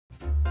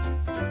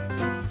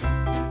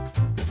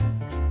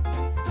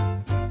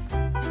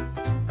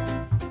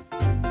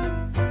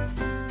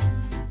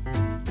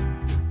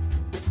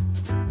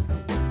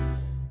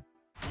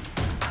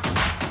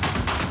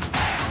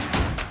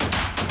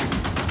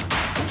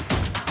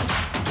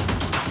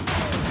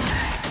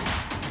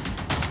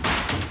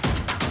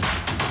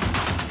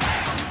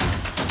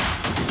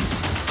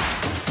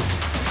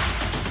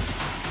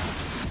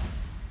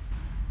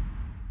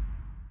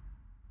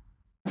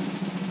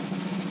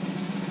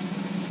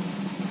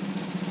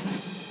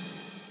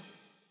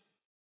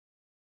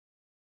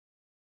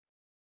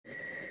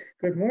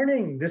Good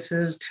morning. This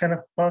is 10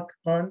 o'clock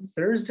on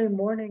Thursday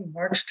morning,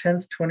 March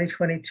 10th,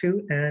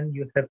 2022, and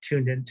you have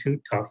tuned into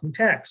Talking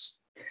Tax.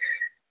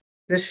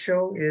 This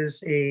show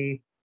is an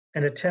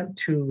attempt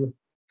to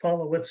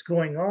follow what's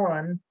going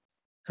on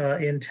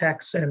in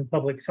tax and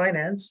public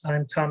finance.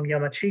 I'm Tom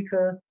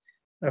Yamachika,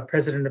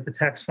 president of the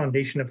Tax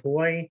Foundation of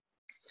Hawaii.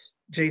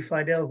 Jay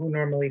Fidel, who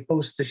normally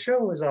hosts the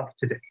show, is off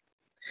today.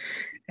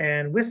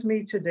 And with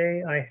me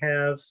today, I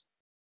have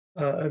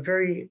a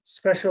very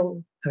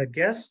special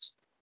guest.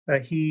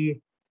 He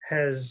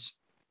has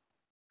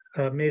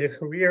made a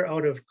career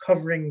out of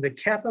covering the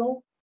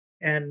Capitol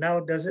and now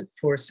does it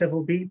for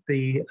Civil Beat,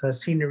 the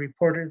senior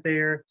reporter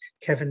there,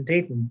 Kevin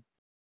Dayton.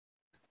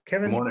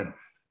 Kevin? Good morning.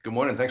 Good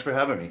morning. Thanks for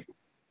having me.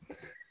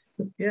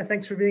 Yeah,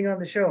 thanks for being on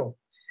the show.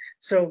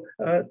 So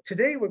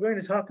today we're going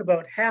to talk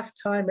about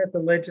halftime at the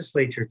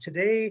legislature.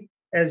 Today,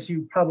 as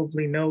you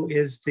probably know,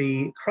 is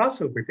the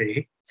crossover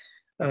day.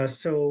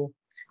 So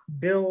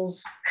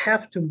bills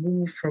have to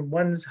move from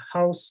one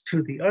house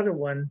to the other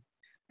one,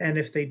 and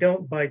if they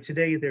don't by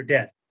today, they're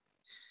dead.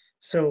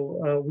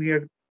 So we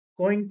are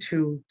going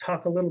to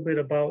talk a little bit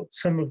about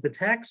some of the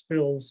tax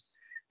bills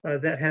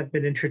that have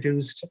been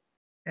introduced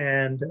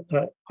and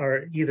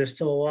are either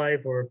still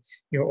alive or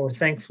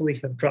thankfully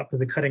have dropped to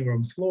the cutting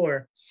room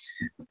floor.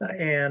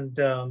 And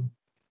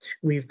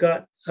we've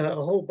got a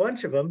whole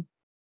bunch of them.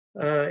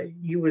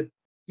 You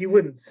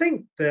wouldn't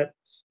think that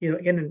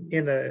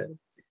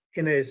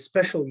in a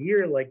special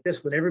year like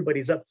this, when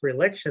everybody's up for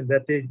election,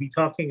 that they'd be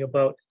talking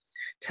about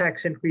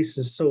tax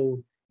increases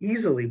so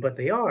easily, but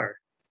they are.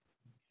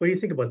 What do you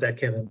think about that,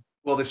 Kevin?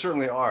 Well, they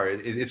certainly are.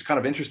 It's kind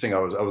of interesting. I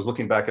was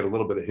looking back at a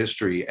little bit of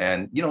history,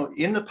 and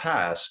in the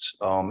past,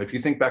 if you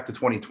think back to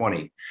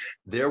 2020,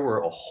 there were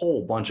a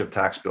whole bunch of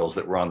tax bills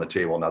that were on the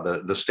table. Now,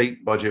 the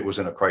state budget was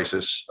in a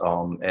crisis,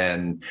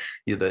 and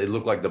it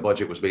looked like the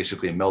budget was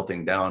basically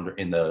melting down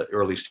in the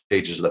early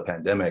stages of the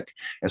pandemic.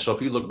 And so,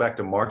 if you look back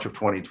to March of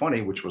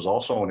 2020, which was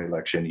also an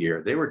election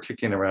year, they were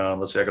kicking around.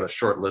 Let's say I got a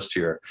short list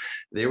here.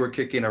 They were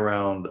kicking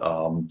around.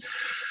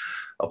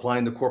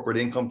 Applying the corporate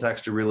income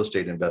tax to real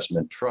estate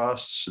investment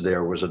trusts.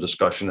 There was a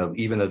discussion of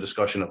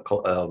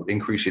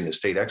increasing the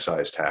state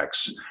excise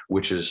tax,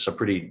 which is a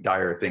pretty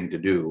dire thing to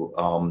do.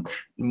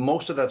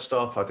 Most of that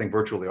stuff, I think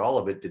virtually all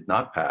of it, did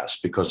not pass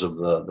because of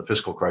the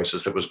fiscal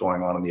crisis that was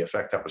going on and the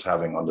effect that was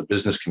having on the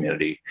business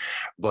community.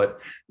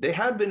 But they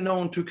have been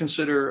known to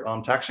consider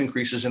tax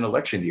increases in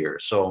election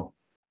years. So.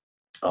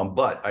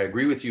 But I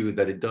agree with you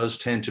that it does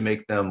tend to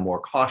make them more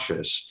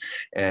cautious.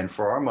 And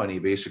for our money,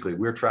 basically,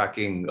 we're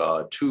tracking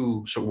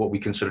what we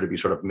consider to be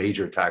sort of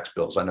major tax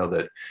bills. I know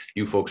that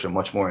you folks are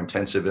much more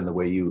intensive in the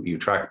way you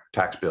track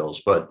tax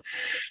bills, but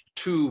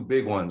two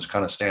big ones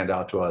kind of stand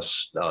out to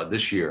us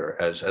this year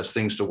as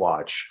things to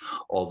watch,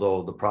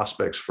 although the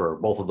prospects for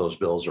both of those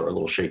bills are a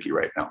little shaky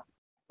right now.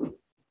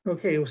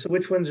 Okay, so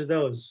which ones are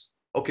those?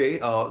 Okay,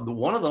 the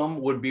one of them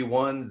would be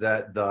one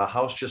that the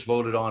House just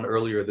voted on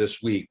earlier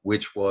this week,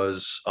 which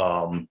was,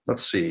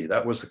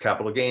 that was the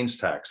capital gains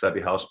tax. That'd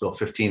be House Bill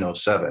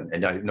 1507.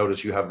 And I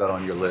notice you have that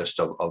on your list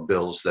of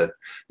bills that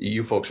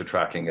you folks are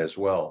tracking as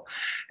well.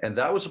 And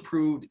that was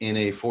approved in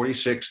a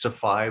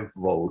 46-5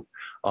 vote.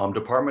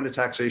 Department of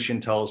Taxation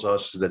tells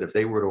us that if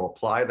they were to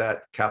apply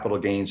that capital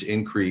gains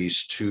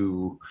increase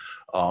to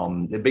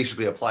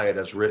basically apply it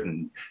as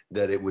written,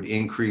 that it would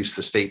increase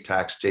the state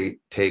tax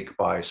take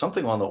by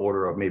something on the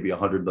order of maybe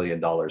 $100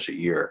 million a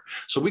year.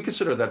 So we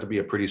consider that to be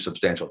a pretty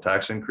substantial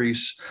tax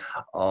increase.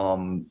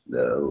 And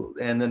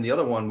then the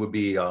other one would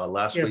be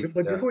last week.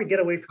 But before we get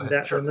away from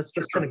that one, let's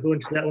just kind of go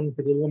into that one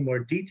with a little more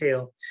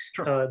detail.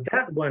 Sure.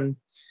 That one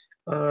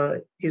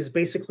is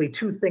basically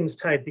two things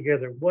tied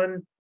together.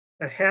 One,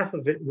 a half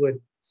of it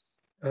would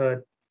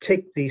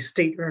take the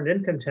state earned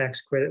income tax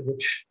credit,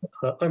 which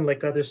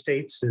unlike other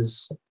states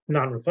is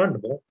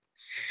non-refundable.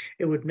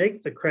 It would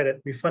make the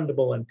credit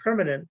refundable and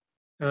permanent.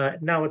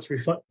 Now it's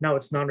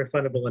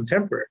non-refundable and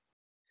temporary.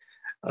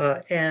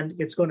 And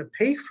it's going to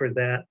pay for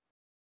that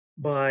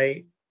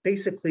by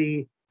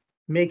basically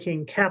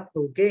making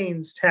capital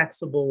gains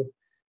taxable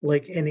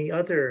like any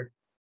other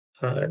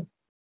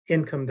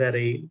income that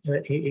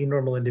a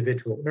normal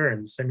individual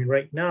earns. I mean,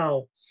 right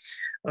now,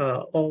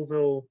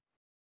 although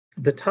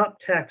the top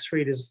tax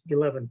rate is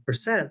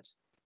 11%,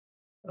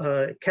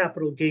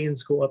 capital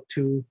gains go up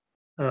to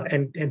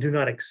and do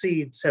not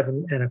exceed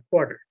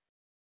 7.25%.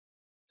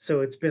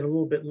 So it's been a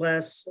little bit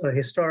less.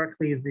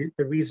 Historically,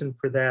 the reason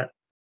for that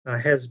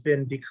has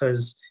been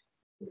because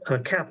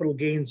capital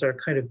gains are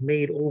kind of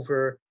made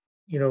over,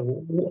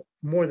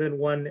 more than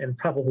one and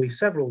probably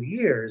several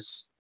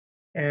years,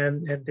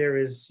 and there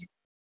is,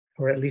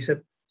 or at least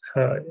at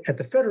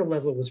the federal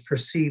level, it was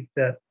perceived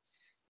that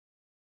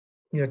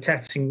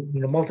taxing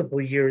multiple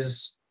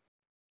years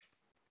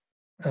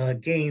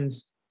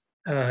gains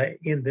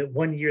in the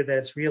 1 year that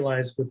it's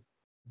realized would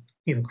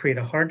create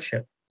a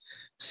hardship.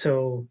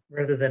 So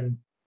rather than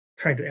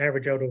trying to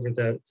average out over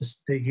the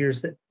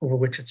years over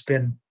which it's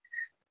been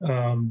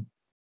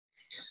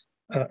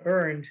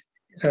earned,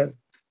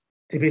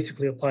 they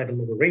basically applied a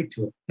lower rate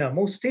to it. Now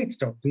most states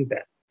don't do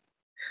that.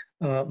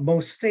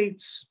 Most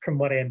states, from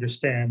what I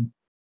understand,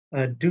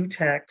 do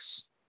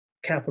tax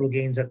capital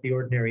gains at the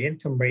ordinary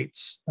income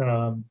rates,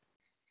 uh,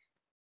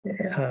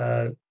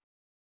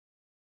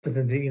 but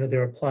then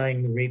they're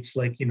applying the rates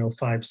like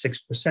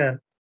 5-6%,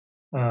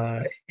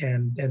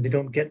 and they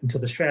don't get into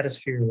the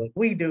stratosphere like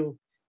we do.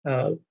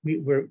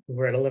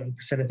 We're at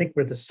 11%. I think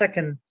we're the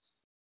second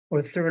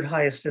or third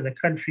highest in the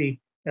country.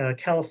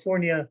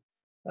 California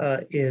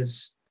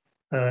is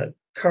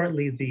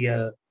currently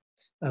the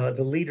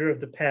leader of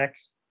the pack.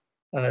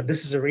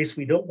 This is a race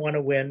we don't want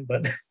to win,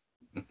 but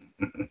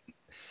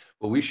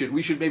Well, we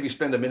should maybe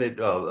spend a minute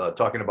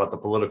talking about the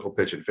political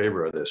pitch in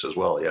favor of this as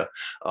well. Yeah,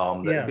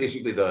 yeah,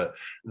 basically the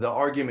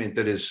argument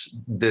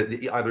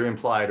that either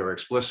implied or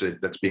explicit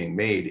that's being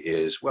made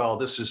is, well,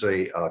 this is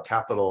a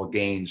capital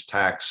gains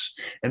tax,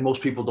 and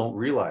most people don't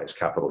realize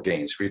capital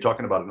gains. If you're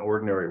talking about an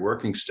ordinary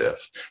working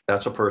stiff,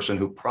 that's a person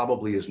who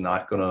probably is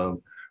not going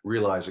to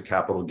realize a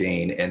capital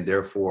gain, and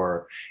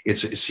therefore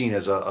it's seen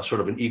as a sort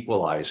of an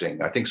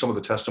equalizing. I think some of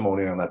the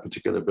testimony on that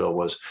particular bill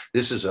was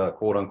this is a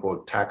quote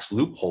unquote tax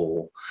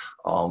loophole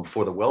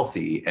for the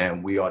wealthy,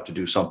 and we ought to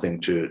do something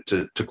to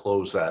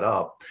close that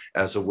up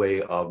as a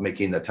way of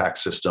making the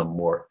tax system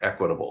more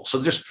equitable.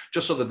 So just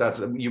so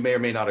that's, you may or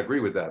may not agree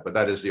with that, but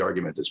that is the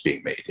argument that's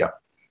being made. Yeah.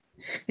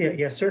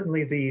 Yeah.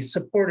 Certainly, the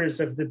supporters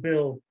of the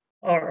bill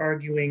are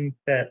arguing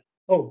that,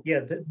 oh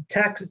yeah, the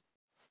tax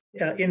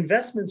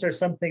investments are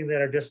something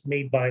that are just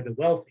made by the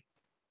wealthy,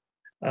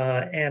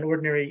 and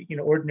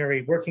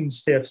ordinary working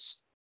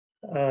stiffs,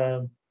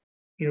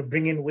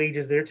 bring in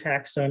wages. They're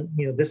taxed on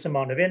this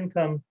amount of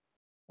income.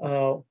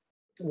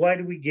 Why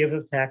do we give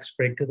a tax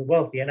break to the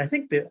wealthy? And I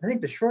think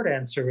the short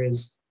answer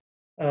is,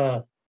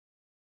 most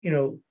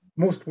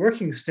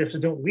working stiffs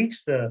don't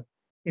reach the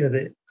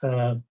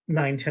 9, 10,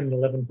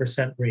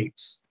 11%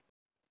 rates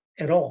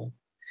at all.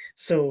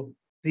 So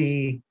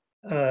the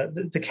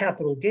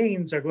capital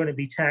gains are going to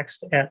be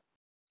taxed at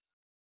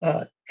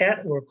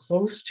or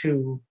close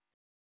to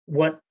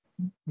what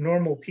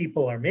normal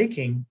people are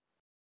making.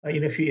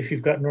 If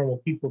you've got normal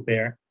people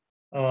there,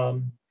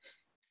 and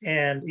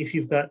if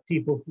you've got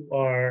people who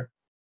are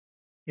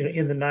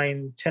in the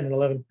 9, 10, and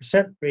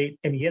 11% rate,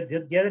 and yet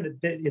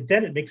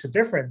then it makes a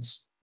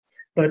difference.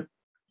 But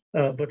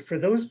for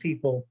those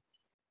people,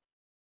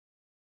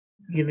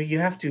 you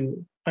have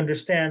to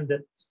understand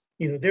that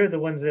they're the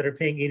ones that are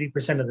paying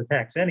 80% of the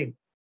tax anyway.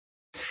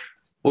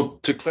 Well,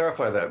 to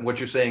clarify that, what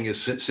you're saying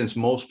is since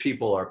most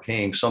people are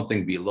paying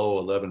something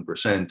below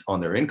 11% on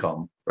their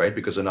income, right?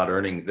 Because they're not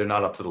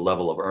up to the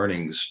level of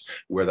earnings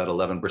where that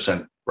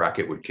 11%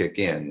 bracket would kick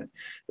in,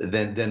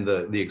 then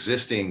the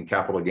existing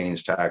capital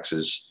gains tax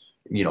is,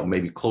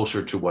 maybe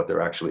closer to what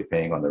they're actually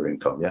paying on their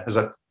income. Yeah,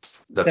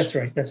 that's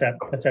right. That's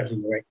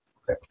absolutely right.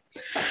 Okay.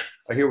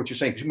 I hear what you're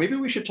saying. Maybe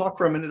we should talk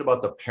for a minute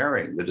about the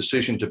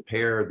decision to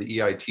pair the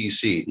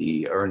EITC,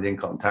 the Earned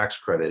Income Tax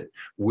Credit,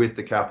 with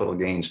the capital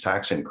gains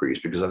tax increase,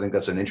 because I think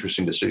that's an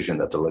interesting decision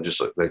that the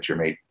legislature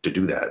made to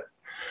do that.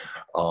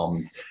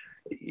 Well,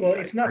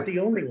 it's not the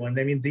only one.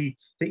 I mean, the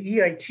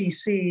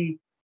EITC,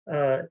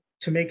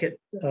 to make it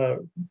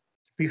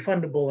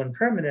refundable and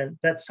permanent,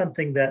 that's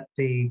something that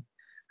the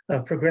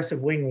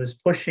progressive wing was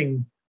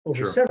pushing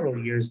over several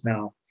years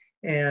now.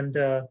 And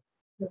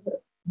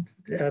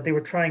they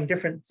were trying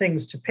different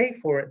things to pay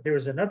for it. There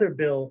was another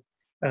bill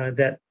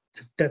that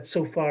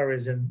so far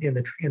is in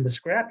the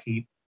scrap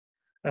heap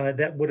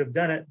that would have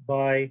done it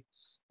by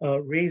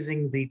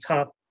raising the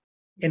top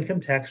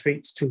income tax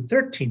rates to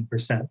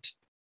 13%.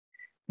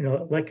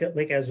 Like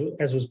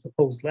as was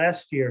proposed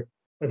last year.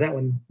 But that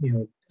one,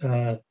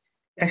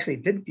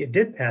 actually it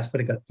did pass, but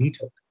it got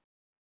vetoed,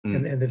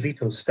 and the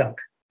veto stuck.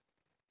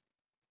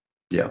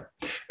 Yeah,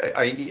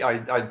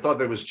 I thought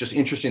that it was just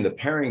interesting. The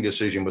pairing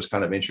decision was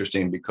kind of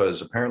interesting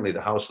because apparently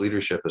the House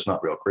leadership is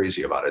not real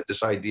crazy about it.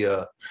 This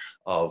idea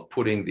of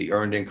putting the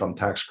earned income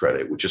tax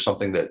credit, which is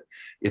something that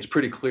it's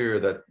pretty clear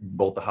that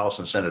both the House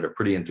and Senate are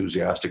pretty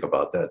enthusiastic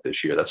about that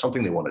this year. That's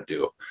something they want to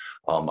do,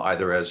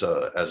 either as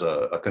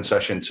a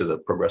concession to the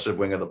progressive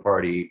wing of the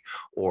party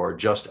or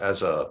just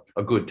as a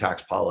good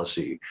tax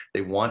policy.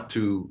 They want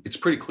to. It's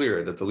pretty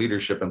clear that the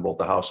leadership in both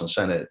the House and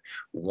Senate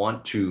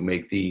want to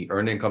make the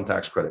earned income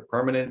tax credit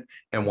permanent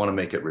and want to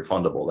make it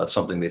refundable. That's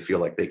something they feel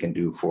like they can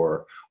do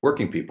for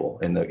working people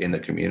in the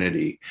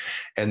community.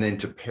 And then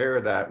to pair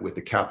that with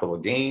the capital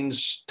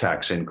gains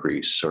tax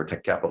increase or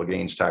capital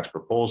gains tax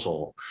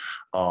proposal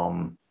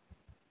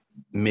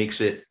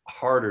makes it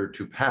harder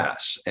to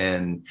pass.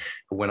 And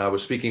when I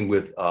was speaking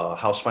with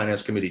House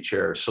Finance Committee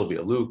Chair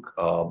Sylvia Luke,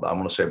 I'm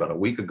going to say about a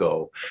week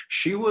ago,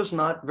 she was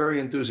not very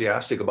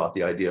enthusiastic about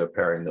the idea of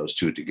pairing those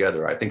two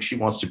together. I think she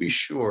wants to be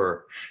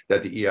sure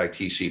that the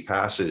EITC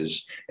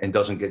passes and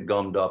doesn't get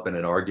gummed up in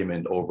an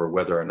argument over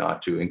whether or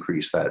not to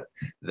increase that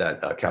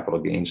capital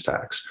gains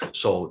tax.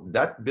 So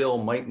that bill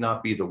might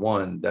not be the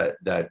one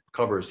that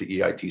covers the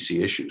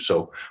EITC issue.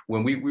 So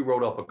when we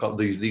wrote up a couple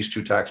these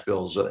two tax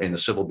bills in the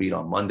civil beat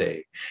on Monday,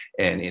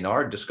 and in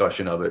our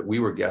discussion of it, we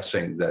were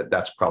guessing that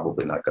that's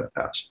probably not going to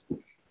pass.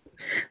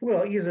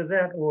 Well, either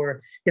that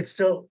or it's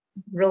still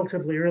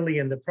relatively early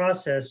in the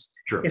process.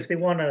 Sure. If they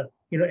want to,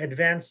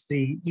 advance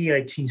the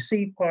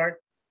EITC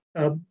part,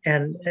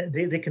 and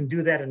they can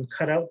do that and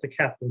cut out the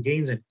capital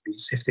gains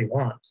increase if they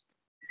want.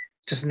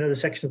 Just another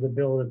section of the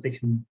bill that they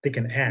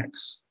can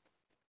axe.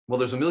 Well,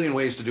 there's a million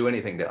ways to do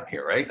anything down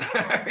here, right?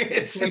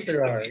 Yes,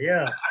 there are.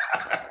 Yeah.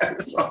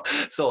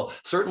 So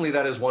certainly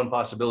that is one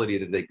possibility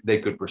that they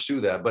could pursue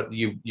that. But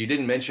you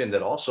didn't mention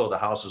that also the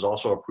House has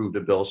also approved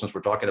a bill, since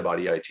we're talking about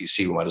EITC,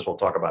 we might as well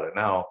talk about it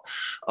now,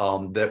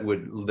 that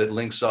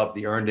links up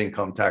the earned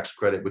income tax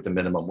credit with the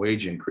minimum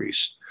wage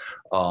increase.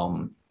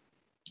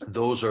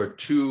 Those are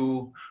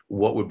two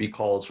what would be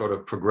called sort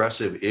of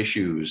progressive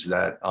issues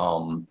that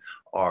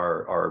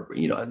are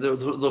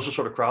those are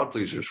sort of crowd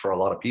pleasers for a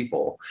lot of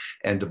people,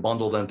 and to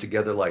bundle them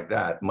together like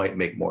that might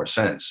make more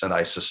sense. And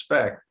I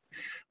suspect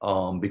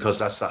because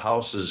that's the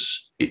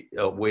House's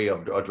way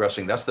of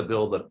addressing, that's the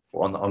bill that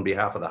on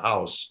behalf of the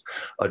House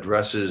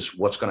addresses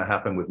what's going to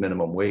happen with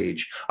minimum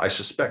wage. I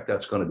suspect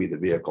that's going to be the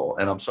vehicle.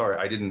 And I'm sorry,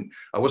 I didn't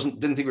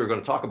think we were going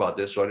to talk about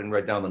this, so I didn't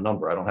write down the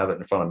number. I don't have it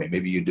in front of me.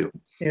 Maybe you do.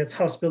 Yeah, it's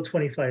House Bill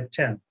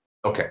 2510.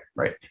 Okay,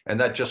 right. And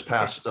that just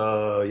passed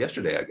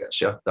yesterday, I guess.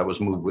 Yeah, that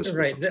was moved with.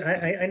 Right.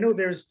 I know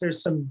there's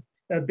some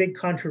big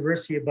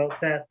controversy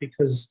about that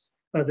because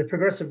the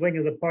progressive wing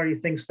of the party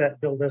thinks that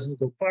bill doesn't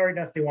go far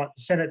enough. They want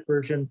the Senate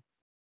version,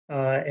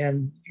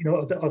 and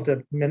of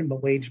the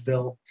minimum wage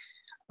bill,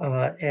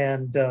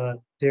 and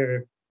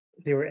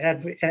they were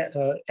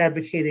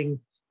advocating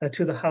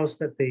to the House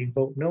that they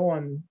vote no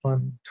on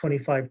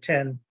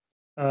 2510.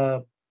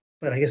 But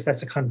I guess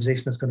that's a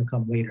conversation that's going to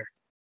come later.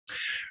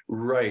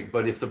 Right.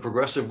 But if the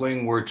progressive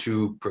wing were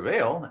to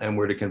prevail and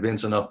were to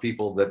convince enough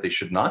people that they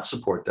should not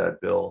support that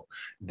bill,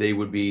 they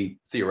would be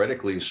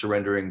theoretically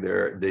surrendering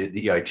the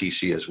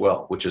EITC as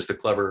well, which is the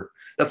clever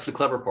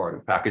part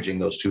of packaging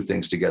those two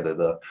things together.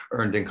 The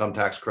earned income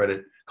tax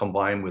credit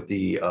combined with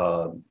the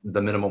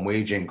minimum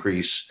wage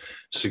increase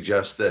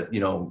suggests that,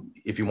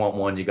 if you want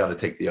one, you got to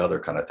take the other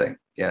kind of thing.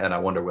 Yeah. And I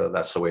wonder whether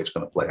that's the way it's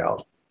going to play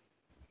out.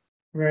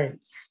 Right.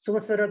 So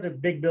what's that other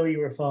big bill you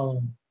were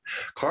following?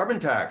 Carbon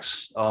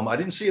tax. I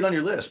didn't see it on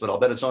your list, but I'll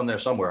bet it's on there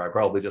somewhere. I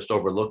probably just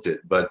overlooked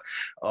it. But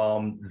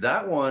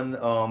that one,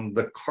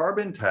 the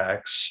carbon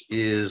tax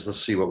is, let's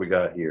see what we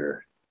got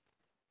here.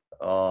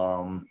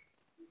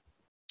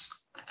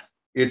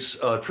 It's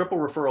a triple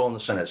referral in the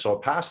Senate. So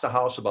it passed the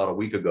House about a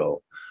week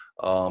ago,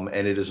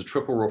 and it is a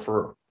triple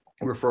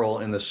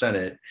referral in the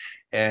Senate.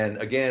 And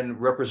again,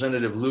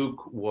 Representative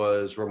Luke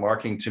was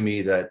remarking to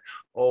me that,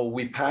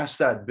 we passed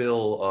that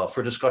bill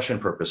for discussion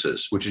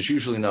purposes, which is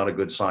usually not a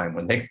good sign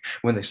when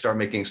they start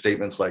making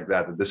statements like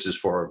that this is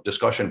for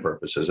discussion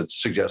purposes. It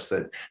suggests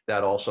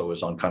that also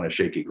is on kind of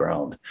shaky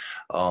ground.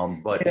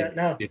 But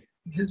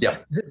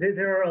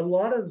there are a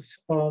lot of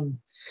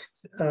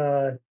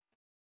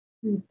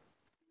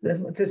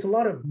there's a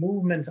lot of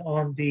movement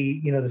on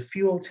the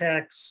fuel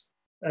tax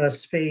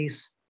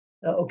space,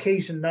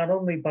 occasioned not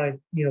only by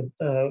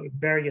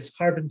various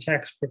carbon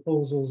tax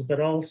proposals,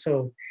 but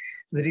also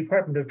the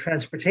Department of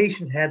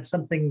Transportation had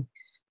something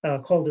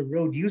called a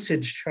road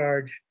usage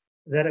charge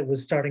that it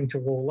was starting to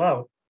roll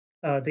out.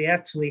 They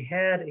actually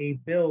had a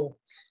bill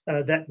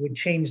that would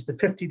change the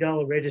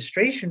 $50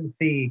 registration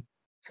fee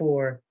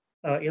for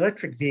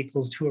electric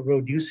vehicles to a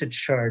road usage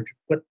charge.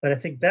 But I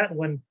think that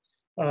one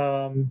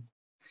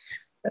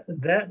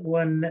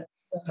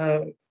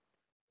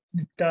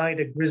died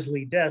a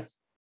grisly death.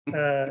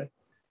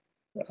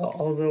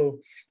 Although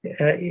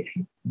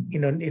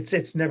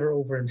it's never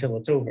over until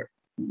it's over.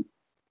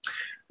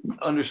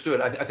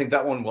 Understood. I think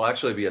that one will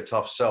actually be a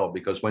tough sell,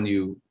 because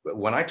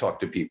when I talk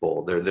to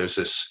people, there's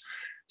this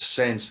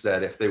sense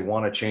that if they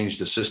want to change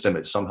the system,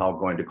 it's somehow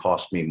going to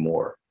cost me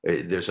more.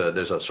 There's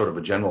a sort of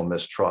a general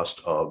mistrust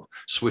of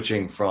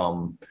switching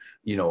from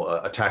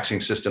a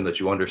taxing system that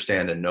you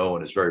understand and know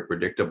and is very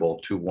predictable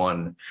to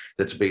one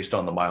that's based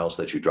on the miles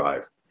that you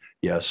drive.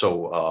 Yeah,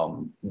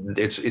 so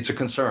it's a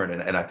concern,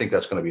 and I think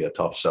that's going to be a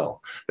tough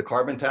sell. The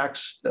carbon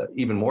tax,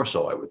 even more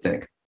so, I would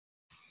think.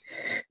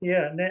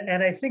 Yeah,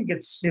 and I think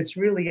it's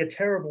really a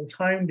terrible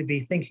time to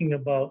be thinking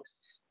about,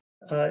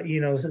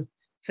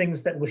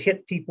 things that would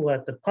hit people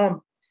at the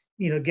pump,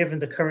 given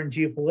the current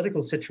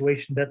geopolitical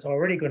situation that's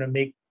already going to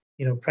make,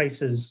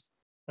 prices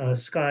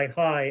sky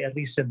high, at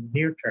least in the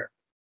near term.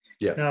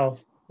 Yeah. Now,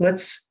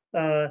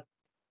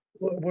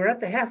 we're at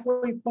the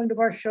halfway point of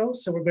our show,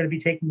 so we're going to be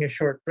taking a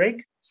short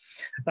break.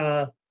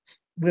 We're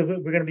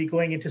going to be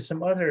going into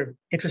some other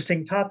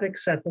interesting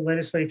topics at the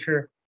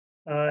legislature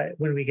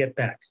when we get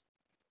back.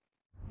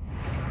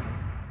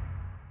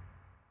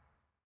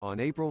 On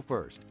April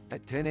 1st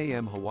at 10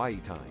 a.m. Hawaii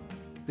time,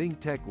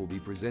 ThinkTech will be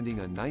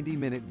presenting a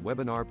 90-minute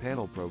webinar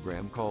panel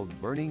program called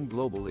Burning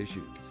Global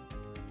Issues.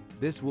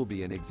 This will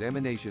be an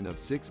examination of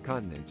 6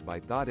 continents by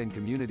thought and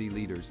community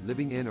leaders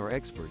living in or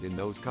expert in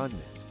those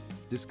continents,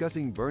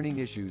 discussing burning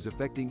issues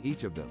affecting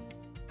each of them,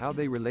 how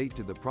they relate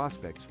to the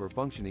prospects for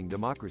functioning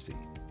democracy,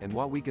 and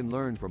what we can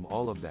learn from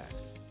all of that.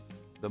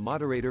 The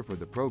moderator for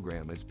the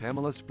program is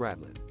Pamela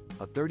Spratlin,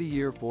 a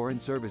 30-year foreign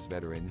service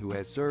veteran who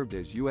has served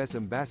as U.S.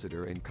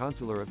 ambassador and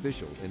consular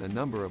official in a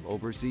number of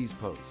overseas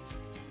posts.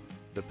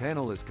 The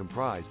panel is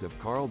comprised of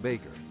Carl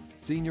Baker,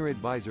 Senior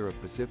Advisor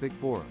of Pacific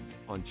Forum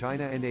on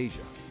China and Asia,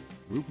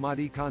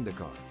 Rupmati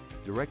Kandakar,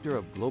 Director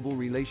of Global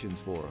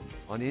Relations Forum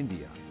on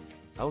India,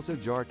 Elsa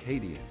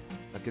Jark-Hadian,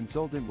 a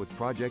consultant with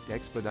Project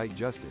Expedite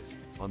Justice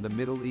on the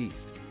Middle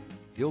East,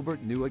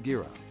 Gilbert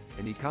Nuagira,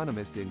 an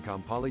economist in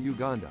Kampala,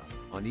 Uganda,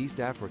 on East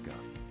Africa,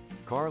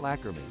 Carl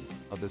Ackerman,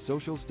 of the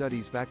Social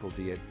Studies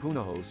faculty at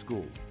Punahou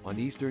School, on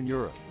Eastern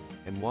Europe,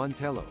 and Juan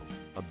Tello,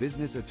 a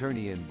business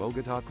attorney in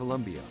Bogota,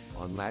 Colombia,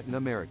 on Latin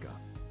America.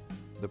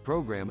 The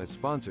program is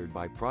sponsored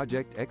by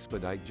Project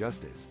Expedite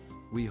Justice.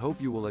 We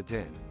hope you will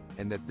attend,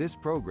 and that this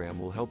program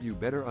will help you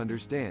better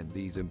understand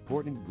these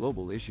important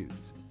global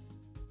issues.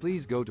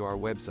 Please go to our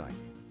website,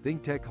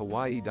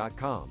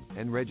 thinktechhawaii.com,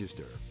 and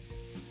register.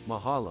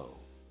 Mahalo.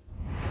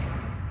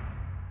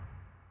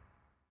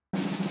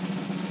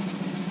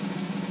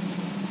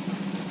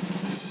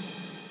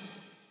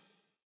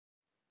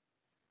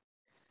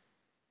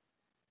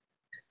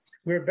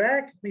 We're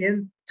back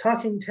in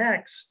talking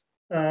tax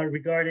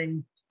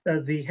regarding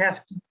the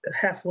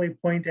halfway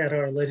point at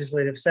our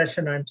legislative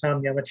session. I'm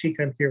Tom Yamachika.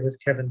 I'm here with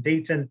Kevin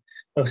Dayton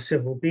of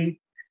Civil Beat,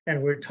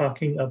 and we're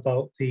talking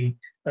about the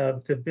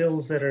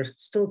bills that are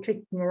still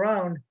kicking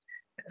around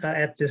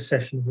at this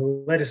session of the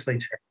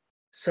legislature.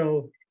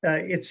 So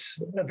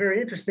it's a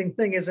very interesting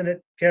thing, isn't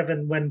it,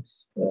 Kevin, when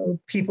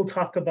people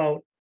talk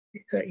about,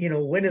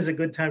 when is a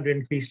good time to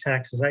increase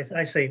taxes?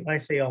 I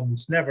say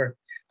almost never.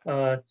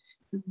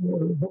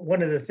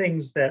 One of the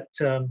things that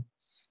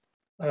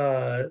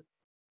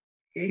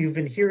you've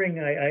been hearing,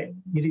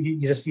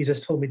 you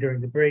just told me during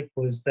the break,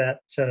 was that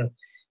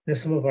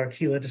some of our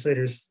key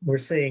legislators were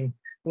saying,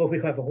 well, we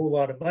have a whole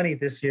lot of money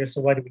this year,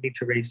 so why do we need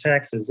to raise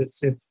taxes?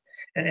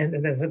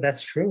 And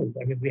that's true.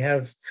 I mean, we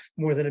have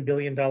more than $1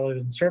 billion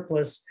in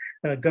surplus.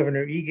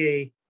 Governor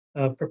Ige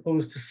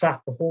proposed to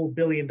sock the whole $1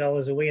 billion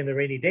away in the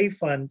rainy day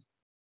fund.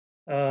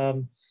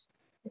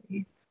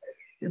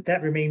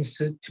 That remains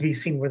to be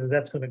seen whether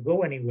that's going to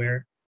go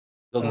anywhere.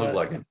 Doesn't look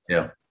like it.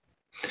 Yeah.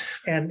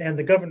 And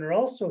the governor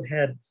also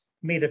had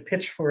made a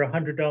pitch for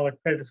 $100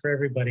 credit for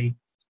everybody,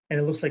 and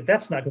it looks like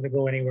that's not going to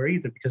go anywhere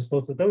either because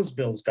both of those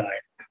bills died.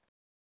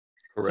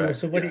 Correct.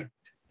 So what do you?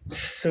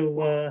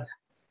 So.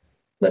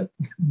 The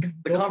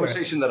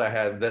conversation that I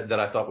had that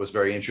I thought was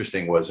very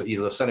interesting was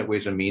the Senate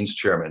Ways and Means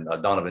Chairman,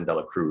 Donovan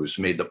Dela Cruz,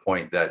 made the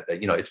point that,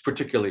 it's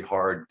particularly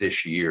hard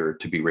this year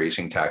to be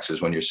raising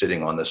taxes when you're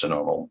sitting on this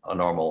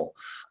enormous,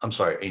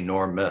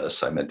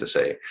 I meant to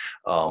say,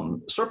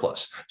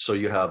 surplus. So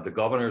you have the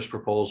governor's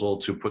proposal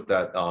to put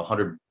that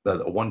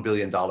 $1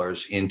 billion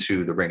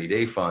into the rainy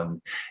day fund.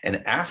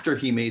 And after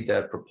he made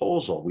that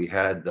proposal, we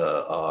had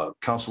the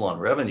Council on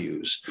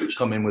Revenues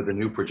come in with a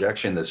new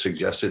projection that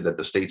suggested that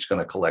the state's going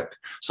to collect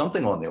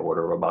something on the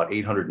order of about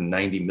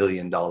 $890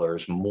 million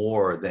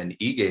more than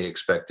Ige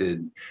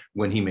expected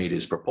when he made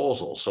his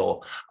proposal.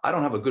 So I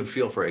don't have a good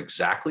feel for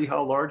exactly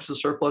how large the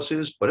surplus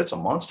is, but it's a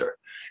monster.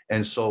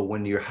 And so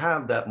when you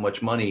have that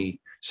much money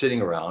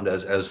sitting around,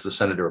 as the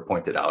senator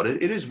pointed out,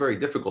 it is very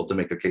difficult to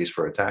make a case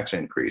for a tax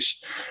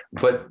increase.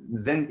 But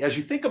then as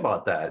you think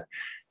about that,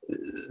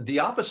 the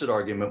opposite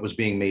argument was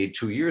being made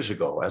 2 years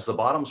ago. As the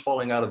bottom's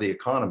falling out of the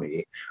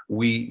economy,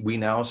 we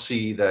now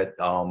see that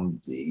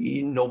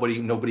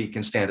nobody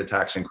can stand a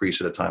tax increase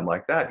at a time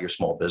like that. Your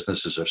small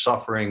businesses are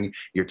suffering,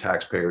 your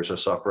taxpayers are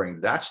suffering.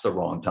 That's the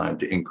wrong time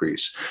to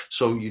increase.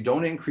 So you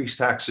don't increase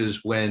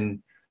taxes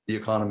when the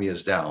economy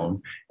is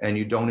down, and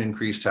you don't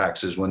increase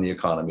taxes when the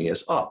economy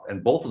is up.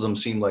 And both of them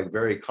seem like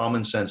very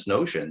common sense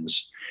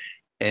notions.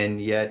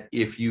 And yet,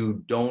 if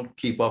you don't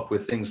keep up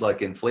with things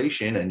like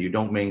inflation and you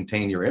don't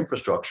maintain your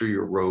infrastructure,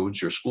 your roads,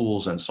 your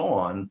schools, and so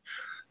on,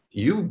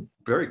 you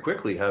very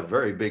quickly have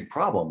very big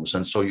problems.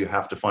 And so you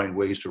have to find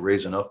ways to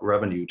raise enough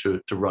revenue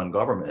to run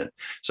government.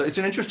 So it's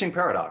an interesting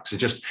paradox.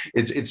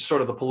 It's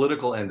sort of the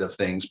political end of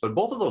things, but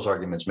both of those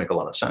arguments make a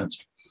lot of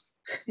sense.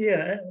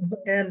 Yeah,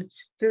 and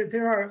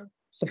there are,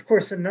 of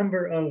course, a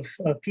number of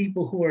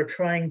people who are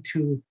trying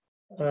to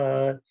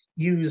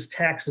use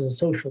tax as a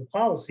social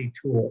policy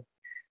tool.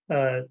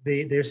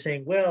 They're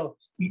saying, well,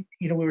 we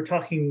were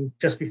talking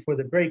just before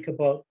the break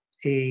about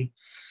a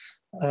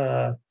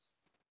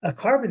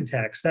carbon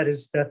tax.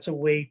 That's a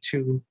way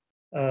to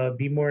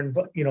be more,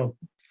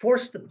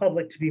 force the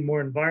public to be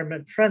more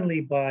environment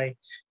friendly by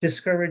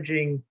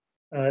discouraging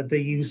the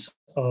use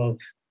of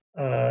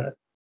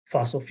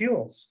fossil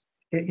fuels.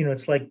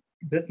 It's like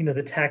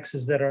the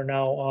taxes that are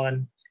now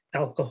on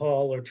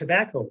alcohol or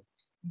tobacco.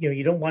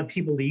 You don't want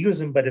people to use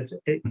them, but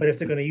if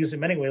they're going to use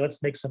them anyway,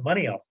 let's make some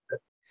money off of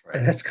it. Right.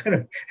 And that's kind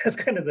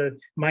of the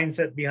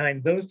mindset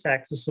behind those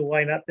taxes. So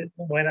why not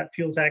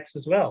fuel tax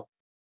as well?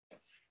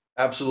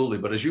 Absolutely.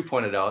 But as you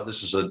pointed out,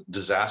 this is a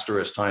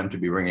disastrous time to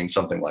be bringing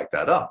something like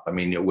that up. I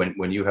mean,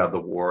 when you have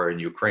the war in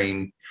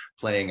Ukraine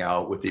playing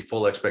out with the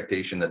full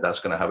expectation that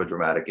that's going to have a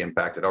dramatic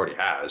impact, it already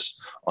has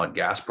on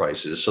gas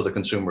prices. So the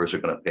consumers are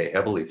going to pay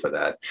heavily for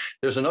that.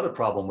 There's another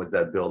problem with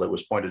that bill that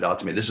was pointed out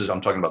to me.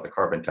 I'm talking about the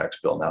carbon tax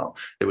bill now.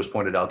 It was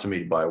pointed out to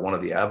me by one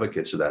of the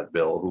advocates of that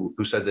bill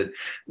who said that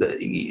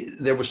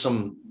there was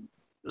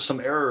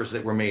some errors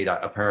that were made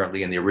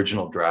apparently in the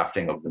original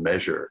drafting of the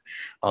measure.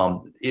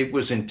 It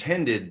was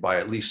intended by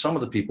at least some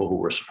of the people who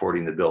were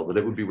supporting the bill that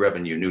it would be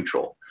revenue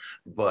neutral.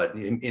 But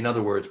in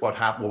other words, what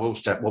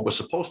was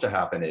supposed to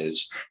happen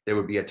is there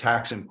would be a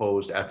tax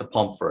imposed at the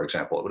pump, for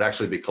example. It would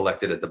actually be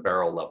collected at the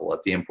barrel level,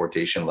 at the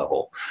importation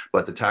level,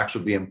 but the tax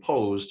would be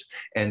imposed,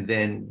 and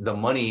then the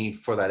money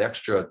for that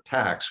extra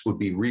tax would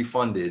be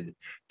refunded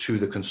to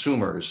the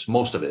consumers.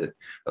 Most of it,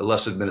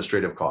 less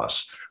administrative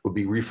costs, would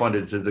be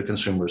refunded to the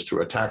consumers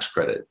through a tax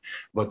credit.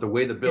 But the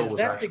way the bill was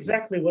that's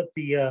exactly what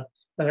the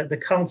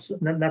council,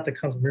 not the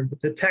council,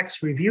 but the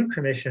Tax Review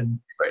Commission,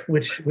 right,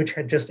 which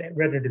had just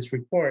rendered its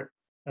report,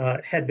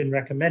 had been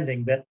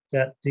recommending that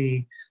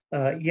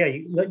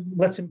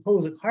let's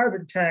impose a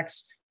carbon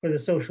tax for the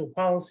social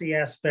policy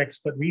aspects,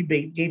 but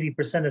rebate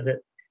 80% of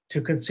it to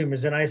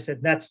consumers. And I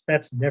said that's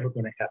never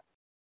going to happen.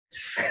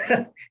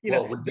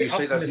 Would you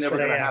say that's never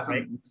going to happen?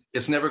 Right?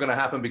 It's never going to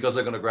happen because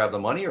they're going to grab the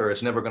money, or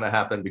it's never going to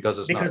happen because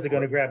they're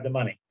going to grab the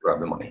money. Grab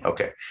the money.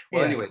 Okay.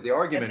 Well, anyway, the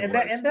argument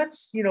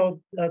that's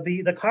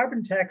the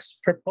carbon tax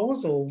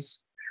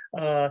proposals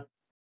the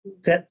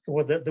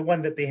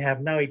one that they have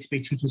now,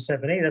 HB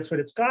 227A. That's what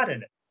it's got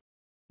in it.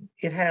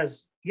 It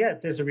has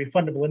there's a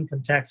refundable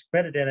income tax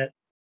credit in it,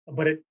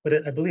 but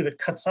I believe it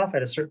cuts off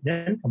at a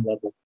certain income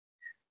level.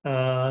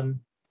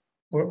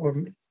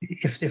 Or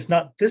if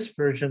not this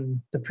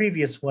version, the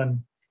previous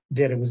one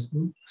did. It was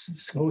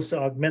supposed to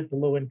augment the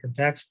low income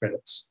tax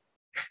credits.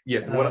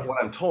 Yeah, what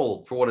I'm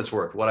told, for what it's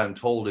worth, what I'm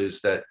told is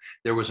that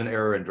there was an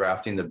error in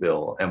drafting the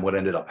bill, and what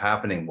ended up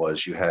happening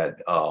was you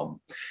had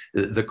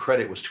the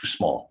credit was too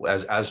small.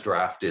 As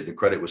drafted, the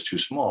credit was too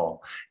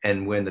small,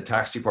 and when the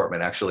tax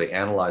department actually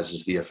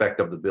analyzes the effect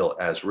of the bill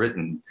as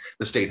written,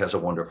 the state has a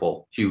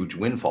wonderful, huge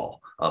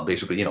windfall.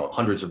 Basically,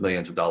 hundreds of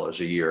millions of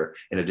dollars a year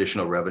in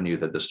additional revenue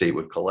that the state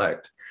would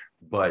collect,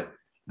 but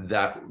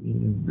that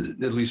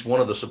at least one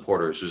of the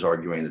supporters is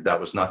arguing that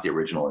was not the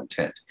original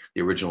intent.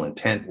 The original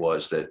intent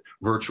was that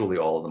virtually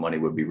all of the money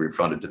would be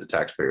refunded to the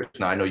taxpayers.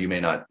 Now, I know you may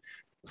not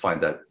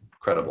find that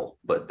credible,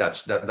 but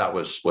that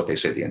was what they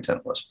say the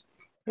intent was.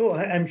 Well,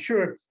 I'm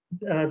sure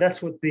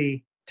that's what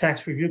the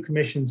Tax Review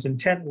Commission's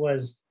intent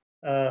was.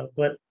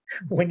 But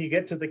when you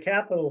get to the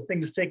Capitol,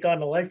 things take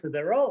on a life of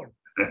their own.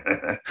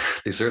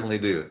 They certainly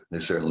do. They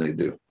certainly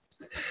do.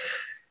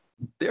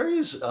 There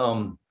is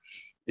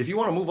if you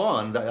want to move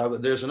on,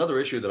 there's another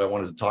issue that I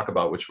wanted to talk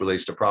about, which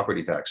relates to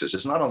property taxes.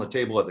 It's not on the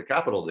table at the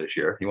Capitol this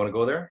year. You want to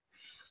go there?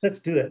 Let's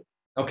do it.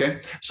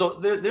 Okay. So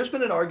there's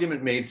been an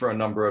argument made for a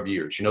number of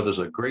years. There's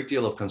a great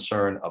deal of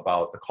concern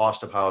about the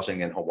cost of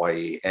housing in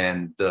Hawaii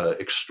and the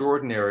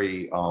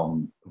extraordinary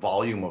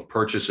volume of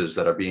purchases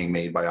that are being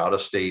made by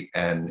out-of-state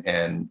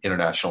and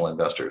international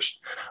investors,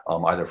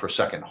 either for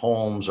second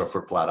homes or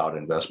for flat-out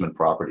investment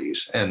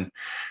properties. And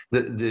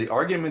the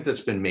argument that's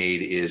been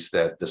made is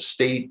that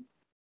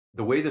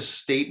the way the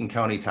state and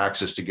county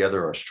taxes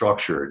together are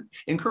structured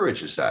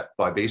encourages that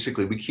by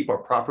basically we keep our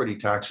property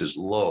taxes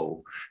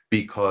low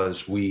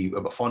because we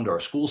fund our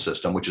school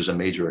system, which is a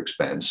major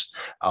expense,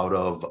 out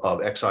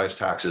of excise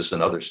taxes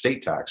and other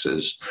state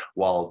taxes,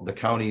 while the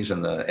counties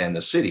and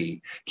the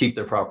city keep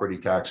their property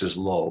taxes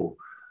lower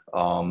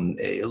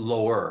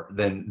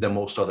than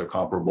most other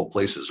comparable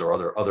places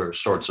or other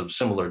sorts of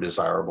similar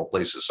desirable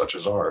places such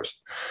as ours.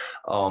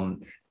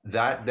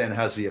 That then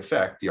has the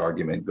effect, the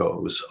argument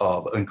goes,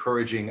 of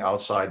encouraging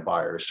outside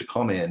buyers to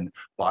come in,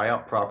 buy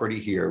up property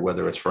here,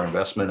 whether it's for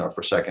investment or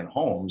for second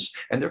homes,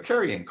 and their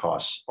carrying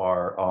costs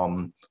are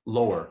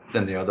lower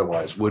than they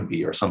otherwise would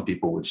be, or some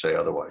people would say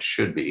otherwise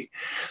should be.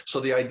 So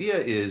the idea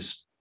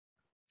is,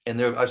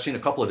 and I've seen a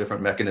couple of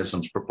different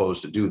mechanisms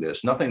proposed to do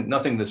this. Nothing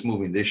that's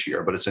moving this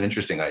year, but it's an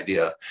interesting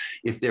idea.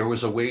 If there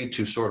was a way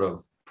to sort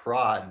of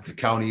prod the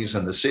counties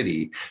and the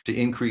city to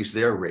increase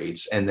their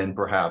rates and then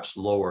perhaps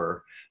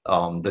lower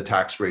the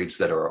tax rates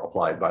that are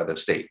applied by the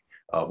state,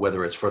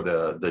 whether it's for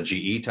the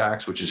GE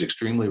tax, which is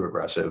extremely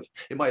regressive.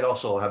 It might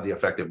also have the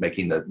effect of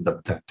making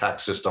the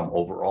tax system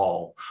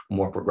overall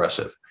more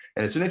progressive.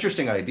 And it's an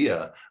interesting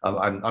idea.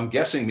 I'm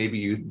guessing maybe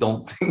you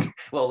don't think.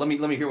 Well, let me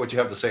hear what you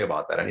have to say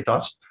about that. Any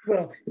thoughts?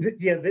 Well,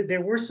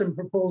 there were some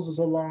proposals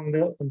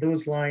along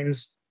those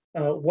lines.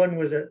 One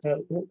was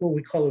what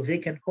we call a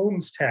vacant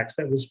homes tax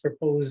that was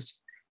proposed,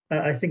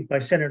 I think, by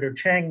Senator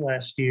Chang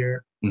last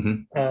year.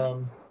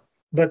 Mm-hmm.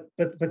 But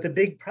the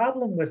big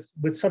problem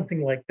with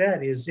something like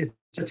that is it's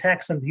a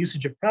tax on the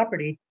usage of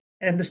property,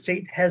 and the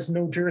state has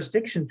no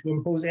jurisdiction to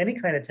impose any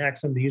kind of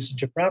tax on the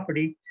usage of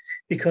property,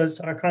 because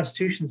our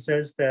Constitution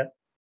says that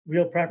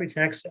real property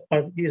tax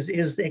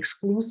is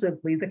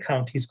exclusively the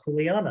county's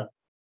kuleana.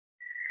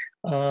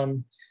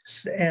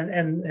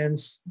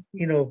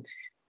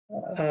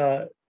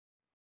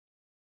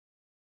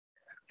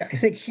 I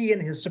think he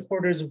and his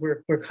supporters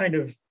were kind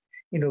of,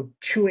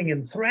 chewing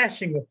and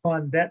thrashing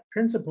upon that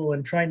principle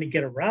and trying to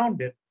get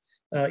around it,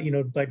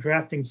 by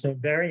drafting some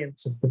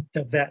variants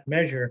of that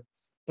measure.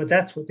 But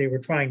that's what they were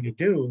trying to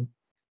do.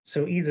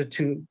 So either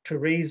to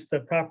raise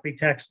the property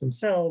tax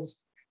themselves,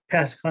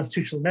 pass a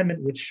constitutional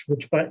amendment, which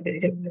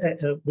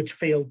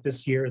failed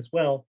this year as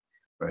well,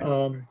 Right.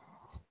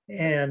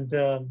 and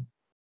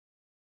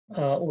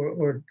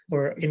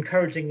or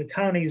encouraging the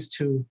counties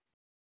to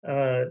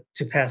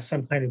pass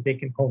some kind of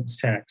vacant homes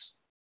tax.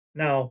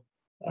 Now,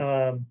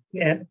 but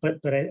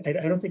I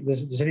don't think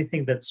there's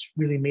anything that's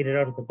really made it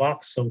out of the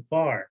box so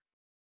far.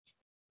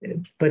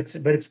 But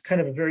it's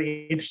kind of a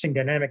very interesting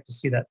dynamic to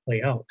see that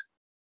play out.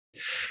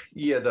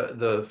 Yeah,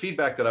 the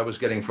feedback that I was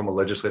getting from a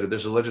legislator,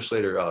 there's a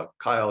legislator,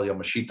 Kyle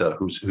Yamachita,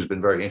 who's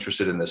been very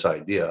interested in this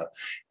idea.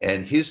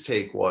 And his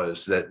take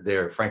was that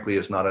there, frankly,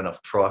 is not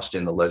enough trust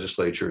in the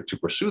legislature to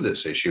pursue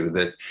this issue,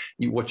 that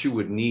what you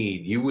would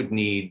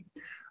need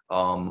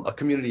a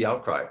community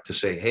outcry to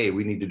say, hey,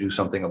 we need to do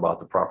something about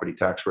the property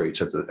tax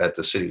rates at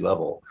the city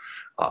level,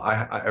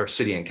 or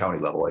city and county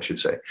level, I should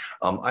say.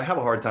 I have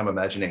a hard time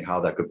imagining how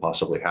that could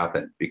possibly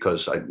happen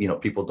because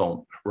people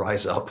don't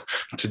rise up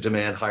to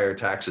demand higher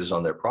taxes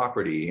on their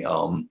property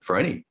for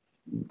anything.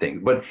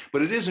 But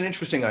it is an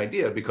interesting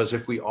idea because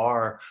if we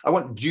are,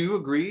 do you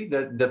agree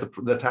that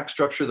the tax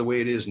structure the way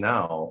it is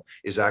now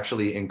is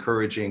actually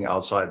encouraging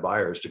outside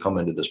buyers to come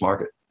into this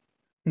market?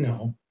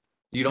 No,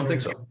 you don't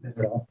think so?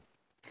 At all.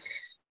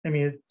 I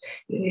mean,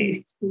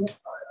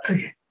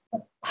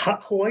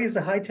 Hawaii is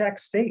a high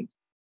tax state.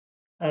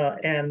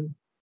 And,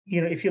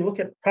 if you look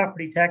at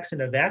property tax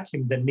in a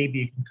vacuum, then maybe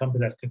you can come to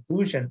that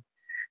conclusion.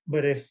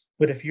 But if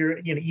you're,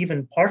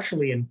 even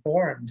partially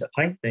informed,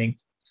 I think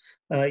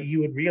you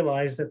would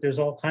realize that there's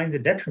all kinds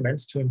of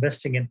detriments to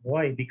investing in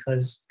Hawaii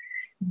because,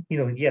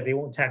 they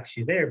won't tax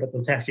you there, but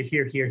they'll tax you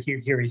here, here, here,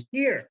 here,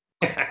 here.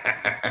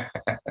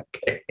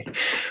 Okay.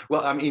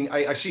 Well, I mean,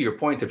 I see your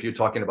point. If you're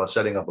talking about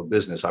setting up a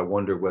business, I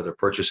wonder whether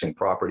purchasing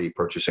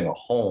a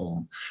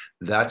home,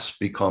 that's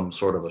become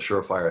sort of a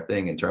surefire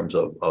thing in terms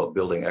of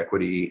building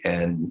equity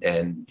and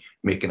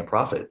making a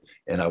profit.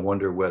 And I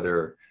wonder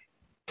whether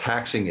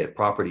taxing it,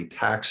 property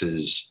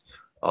taxes,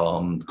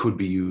 could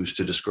be used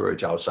to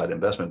discourage outside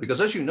investment.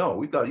 Because as you know,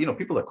 we've got,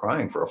 people are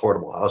crying for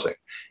affordable housing.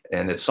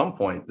 And at some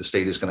point, the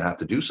state is going to have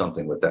to do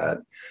something with that.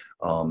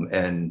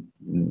 And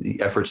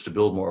the efforts to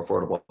build more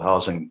affordable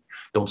housing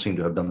don't seem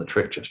to have done the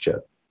trick just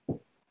yet.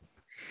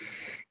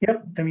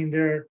 Yep. I mean,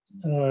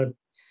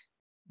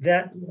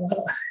 that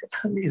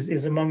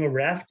is among a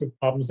raft of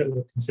problems that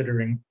we're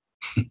considering.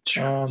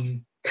 Sure.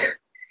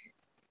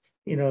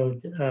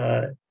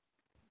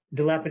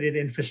 Dilapidated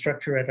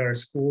infrastructure at our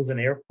schools and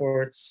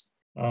airports.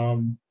 We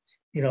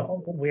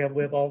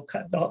have all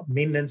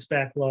maintenance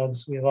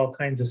backlogs. We have all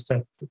kinds of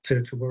stuff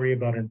to worry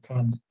about and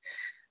fund.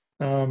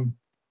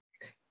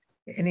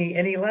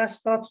 Any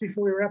last thoughts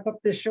before we wrap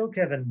up this show,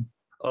 Kevin?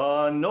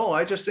 No,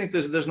 I just think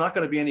there's not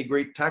going to be any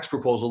great tax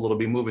proposal that'll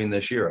be moving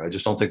this year. I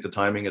just don't think the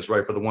timing is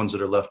right for the ones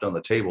that are left on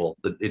the table.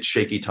 It's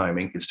shaky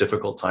timing. It's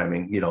difficult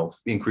timing.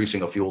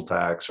 Increasing a fuel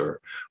tax or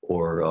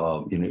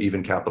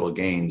even capital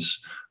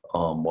gains.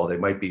 While they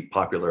might be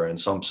popular in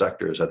some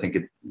sectors, I think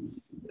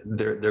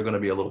they're going to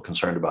be a little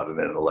concerned about it in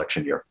an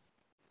election year.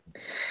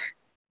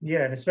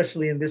 Yeah, and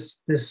especially in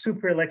this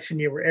super election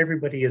year where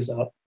everybody is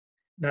up,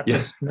 not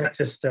just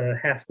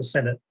half the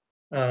Senate,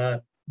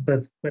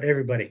 but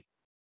everybody.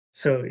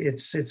 So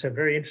it's a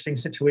very interesting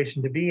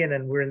situation to be in,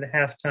 and we're in the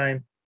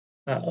halftime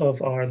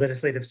of our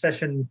legislative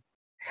session.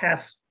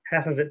 Half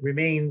of it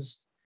remains,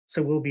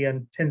 so we'll be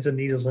on pins and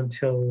needles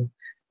until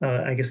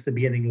I guess the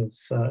beginning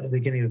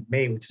of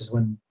May, which is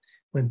when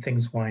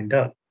things wind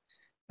up.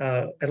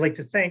 I'd like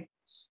to thank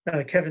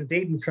Kevin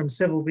Dayton from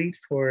Civil Beat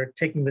for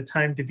taking the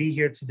time to be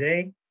here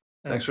today.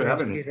 Thanks for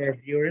having me, our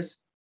viewers.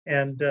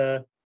 And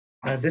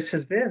this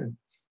has been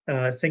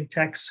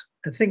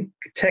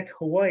ThinkTech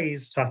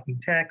Hawaii's Talking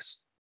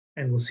Tax,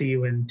 and we'll see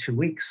you in 2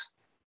 weeks.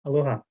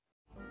 Aloha.